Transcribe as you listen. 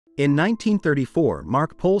In 1934,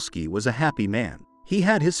 Mark Polsky was a happy man. He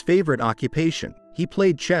had his favorite occupation. He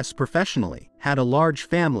played chess professionally, had a large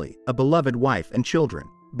family, a beloved wife and children.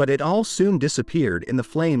 But it all soon disappeared in the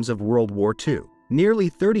flames of World War II. Nearly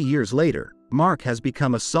 30 years later, Mark has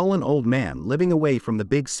become a sullen old man living away from the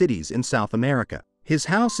big cities in South America. His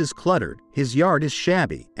house is cluttered, his yard is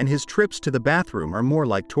shabby, and his trips to the bathroom are more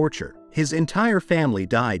like torture. His entire family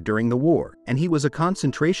died during the war, and he was a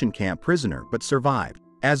concentration camp prisoner but survived.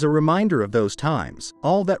 As a reminder of those times,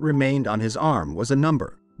 all that remained on his arm was a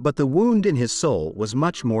number. But the wound in his soul was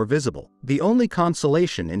much more visible. The only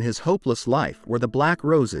consolation in his hopeless life were the black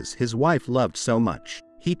roses his wife loved so much.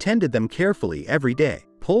 He tended them carefully every day.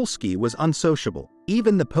 Polsky was unsociable.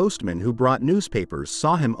 Even the postman who brought newspapers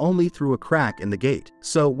saw him only through a crack in the gate.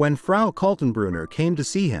 So when Frau Kaltenbrunner came to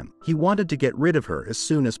see him, he wanted to get rid of her as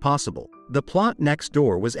soon as possible. The plot next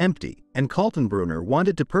door was empty, and Kaltenbrunner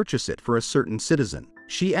wanted to purchase it for a certain citizen.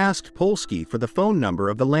 She asked Polsky for the phone number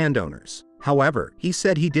of the landowners. However, he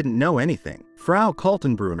said he didn't know anything. Frau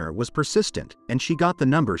Kaltenbrunner was persistent, and she got the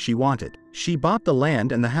number she wanted. She bought the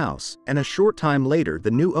land and the house, and a short time later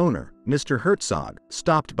the new owner, Mr. Herzog,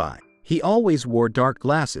 stopped by. He always wore dark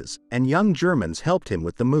glasses, and young Germans helped him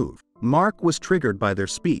with the move. Mark was triggered by their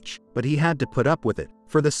speech, but he had to put up with it.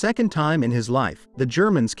 For the second time in his life, the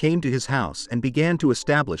Germans came to his house and began to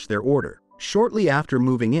establish their order. Shortly after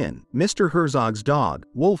moving in, Mr. Herzog's dog,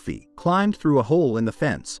 Wolfie, climbed through a hole in the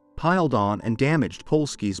fence, piled on and damaged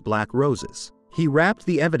Polsky's black roses. He wrapped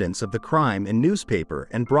the evidence of the crime in newspaper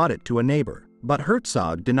and brought it to a neighbor. But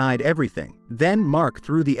Herzog denied everything. Then Mark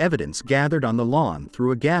threw the evidence gathered on the lawn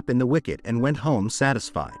through a gap in the wicket and went home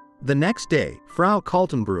satisfied. The next day, Frau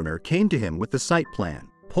Kaltenbrunner came to him with the site plan.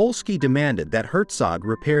 Polsky demanded that Herzog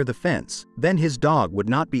repair the fence, then his dog would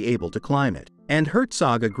not be able to climb it. And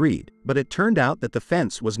Herzog agreed, but it turned out that the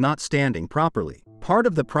fence was not standing properly. Part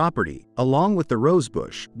of the property, along with the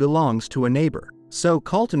rosebush, belongs to a neighbor. So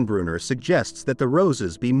Kaltenbrunner suggests that the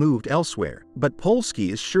roses be moved elsewhere, but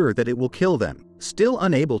Polsky is sure that it will kill them. Still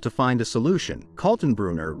unable to find a solution,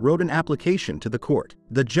 Kaltenbrunner wrote an application to the court.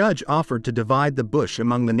 The judge offered to divide the bush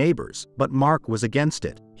among the neighbors, but Mark was against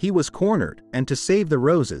it. He was cornered, and to save the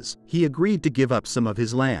roses, he agreed to give up some of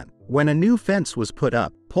his land. When a new fence was put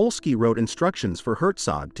up, Polsky wrote instructions for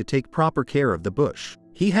Herzog to take proper care of the bush.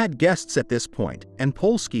 He had guests at this point, and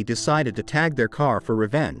Polsky decided to tag their car for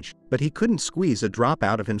revenge, but he couldn't squeeze a drop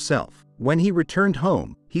out of himself. When he returned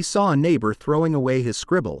home, he saw a neighbor throwing away his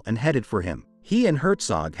scribble and headed for him. He and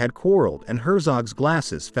Herzog had quarreled and Herzog's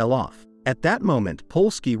glasses fell off. At that moment,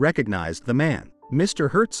 Polsky recognized the man.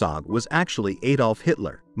 Mr. Herzog was actually Adolf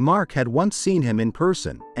Hitler. Mark had once seen him in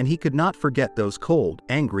person, and he could not forget those cold,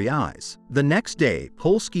 angry eyes. The next day,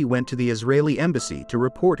 Polsky went to the Israeli embassy to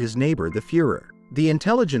report his neighbor the Führer. The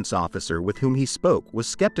intelligence officer with whom he spoke was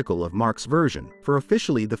skeptical of Mark's version, for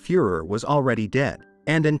officially the Führer was already dead.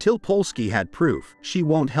 And until Polsky had proof, she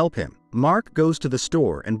won't help him. Mark goes to the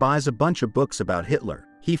store and buys a bunch of books about Hitler.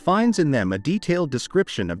 He finds in them a detailed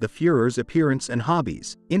description of the Führer's appearance and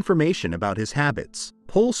hobbies, information about his habits.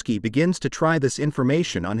 Polsky begins to try this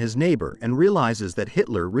information on his neighbor and realizes that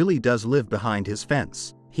Hitler really does live behind his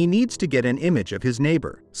fence. He needs to get an image of his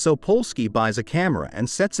neighbor, so Polsky buys a camera and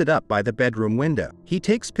sets it up by the bedroom window. He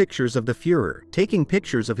takes pictures of the Führer, taking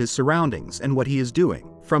pictures of his surroundings and what he is doing.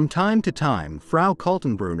 From time to time, Frau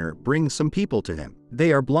Kaltenbrunner brings some people to him.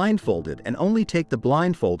 They are blindfolded and only take the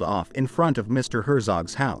blindfold off in front of Mr.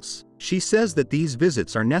 Herzog's house. She says that these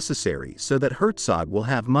visits are necessary so that Herzog will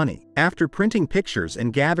have money. After printing pictures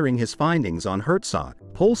and gathering his findings on Herzog,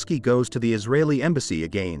 Polsky goes to the Israeli embassy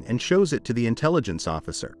again and shows it to the intelligence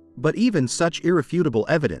officer. But even such irrefutable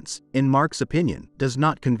evidence, in Mark's opinion, does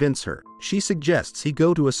not convince her. She suggests he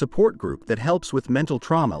go to a support group that helps with mental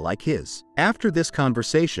trauma like his. After this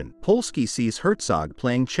conversation, Polsky sees Herzog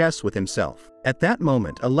playing chess with himself. At that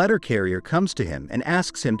moment, a letter carrier comes to him and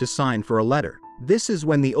asks him to sign for a letter. This is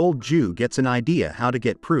when the old Jew gets an idea how to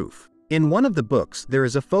get proof. In one of the books, there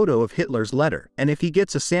is a photo of Hitler's letter, and if he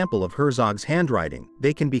gets a sample of Herzog's handwriting,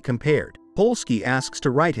 they can be compared. Polsky asks to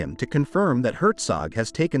write him to confirm that Herzog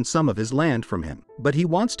has taken some of his land from him, but he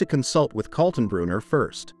wants to consult with Kaltenbrunner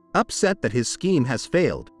first. Upset that his scheme has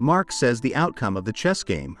failed, Mark says the outcome of the chess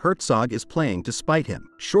game Herzog is playing to spite him.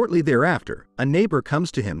 Shortly thereafter, a neighbor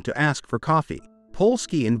comes to him to ask for coffee.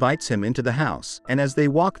 Polsky invites him into the house, and as they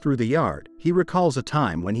walk through the yard, he recalls a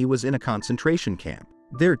time when he was in a concentration camp.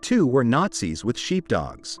 There too were Nazis with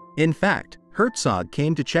sheepdogs. In fact, Herzog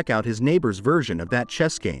came to check out his neighbor's version of that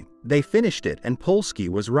chess game. They finished it and Polsky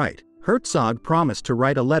was right. Herzog promised to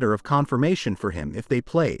write a letter of confirmation for him if they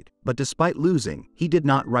played, but despite losing, he did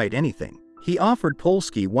not write anything. He offered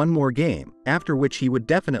Polsky one more game, after which he would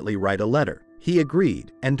definitely write a letter. He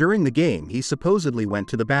agreed, and during the game he supposedly went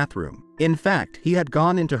to the bathroom. In fact, he had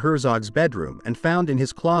gone into Herzog's bedroom and found in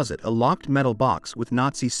his closet a locked metal box with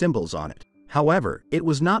Nazi symbols on it. However, it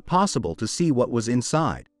was not possible to see what was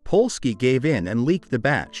inside. Polsky gave in and leaked the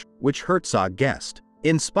batch, which Herzog guessed.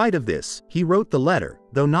 In spite of this, he wrote the letter,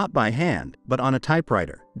 though not by hand, but on a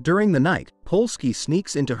typewriter. During the night, Polsky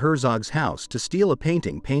sneaks into Herzog's house to steal a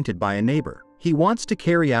painting painted by a neighbor. He wants to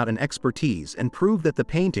carry out an expertise and prove that the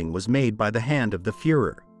painting was made by the hand of the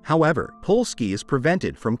Führer. However, Polsky is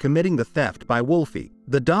prevented from committing the theft by Wolfie.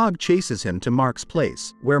 The dog chases him to Mark's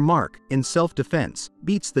place, where Mark, in self-defense,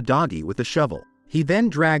 beats the doggy with a shovel. He then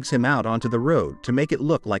drags him out onto the road to make it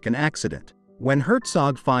look like an accident. When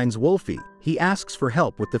Herzog finds Wolfie, he asks for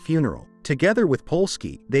help with the funeral. Together with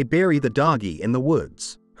Polsky, they bury the doggy in the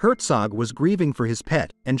woods. Herzog was grieving for his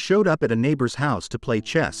pet and showed up at a neighbor's house to play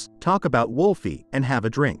chess, talk about Wolfie, and have a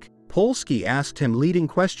drink. Polsky asked him leading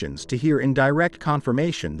questions to hear indirect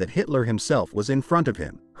confirmation that Hitler himself was in front of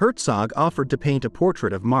him. Herzog offered to paint a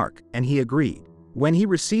portrait of Mark, and he agreed. When he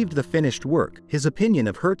received the finished work, his opinion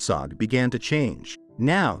of Herzog began to change.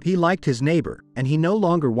 Now he liked his neighbor, and he no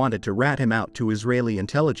longer wanted to rat him out to Israeli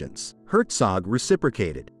intelligence. Herzog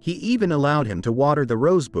reciprocated. He even allowed him to water the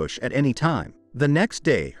rosebush at any time. The next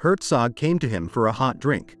day, Herzog came to him for a hot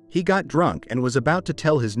drink. He got drunk and was about to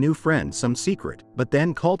tell his new friend some secret, but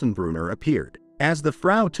then Kaltenbrunner appeared. As the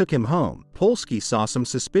Frau took him home, Polsky saw some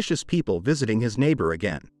suspicious people visiting his neighbor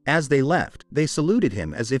again. As they left, they saluted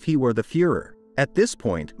him as if he were the Führer. At this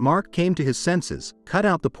point, Mark came to his senses, cut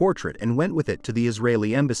out the portrait and went with it to the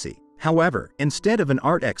Israeli embassy. However, instead of an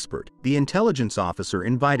art expert, the intelligence officer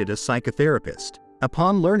invited a psychotherapist.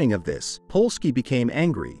 Upon learning of this, Polsky became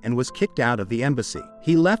angry and was kicked out of the embassy.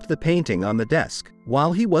 He left the painting on the desk.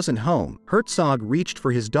 While he wasn't home, Herzog reached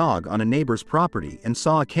for his dog on a neighbor's property and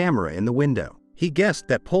saw a camera in the window. He guessed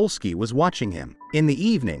that Polsky was watching him. In the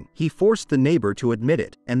evening, he forced the neighbor to admit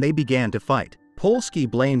it, and they began to fight. Polsky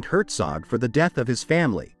blamed Herzog for the death of his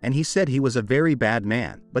family, and he said he was a very bad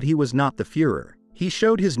man, but he was not the Führer. He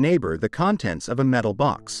showed his neighbor the contents of a metal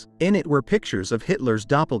box. In it were pictures of Hitler's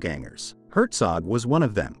doppelgangers. Herzog was one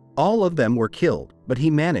of them. All of them were killed, but he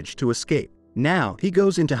managed to escape. Now, he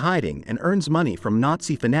goes into hiding and earns money from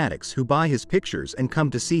Nazi fanatics who buy his pictures and come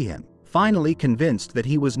to see him. Finally convinced that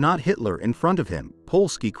he was not Hitler in front of him,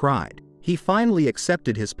 Polsky cried. He finally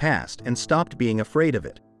accepted his past and stopped being afraid of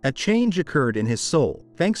it. A change occurred in his soul,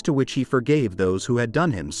 thanks to which he forgave those who had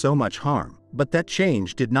done him so much harm. But that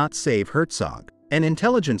change did not save Herzog. An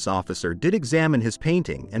intelligence officer did examine his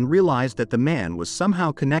painting and realized that the man was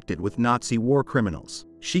somehow connected with Nazi war criminals.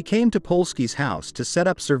 She came to Polsky's house to set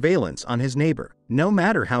up surveillance on his neighbor. No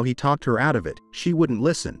matter how he talked her out of it, she wouldn't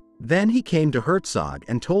listen. Then he came to Herzog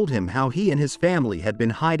and told him how he and his family had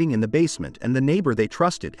been hiding in the basement and the neighbor they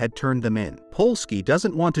trusted had turned them in. Polsky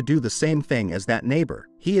doesn't want to do the same thing as that neighbor.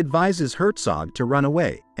 He advises Herzog to run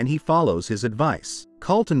away, and he follows his advice.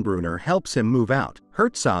 Kaltenbrunner helps him move out.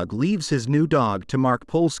 Herzog leaves his new dog to Mark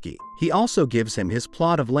Polsky. He also gives him his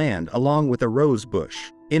plot of land along with a rose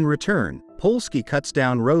bush. In return, Polsky cuts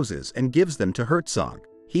down roses and gives them to Herzog.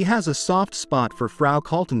 He has a soft spot for Frau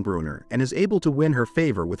Kaltenbrunner and is able to win her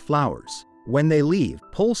favor with flowers. When they leave,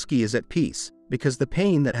 Polsky is at peace, because the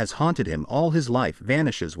pain that has haunted him all his life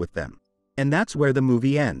vanishes with them. And that's where the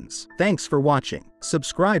movie ends. Thanks for watching.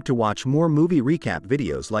 Subscribe to watch more movie recap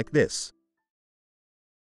videos like this.